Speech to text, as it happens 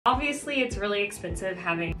Obviously, it's really expensive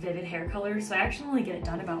having vivid hair colors, so I actually only get it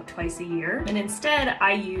done about twice a year. And instead,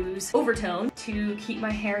 I use overtone to keep my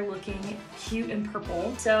hair looking cute and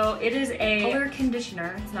purple. So it is a color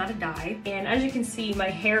conditioner, it's not a dye. And as you can see, my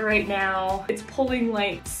hair right now, it's pulling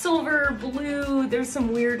like silver, blue, there's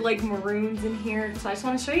some weird like maroons in here. So I just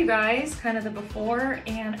want to show you guys kind of the before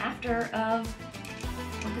and after of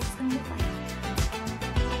what this is gonna look like.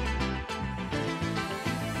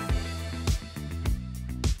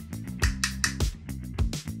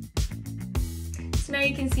 Now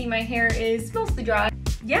you can see my hair is mostly dry.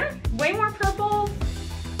 Yeah, way more purple,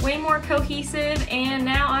 way more cohesive, and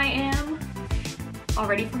now I am all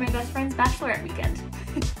ready for my best friend's bachelorette weekend.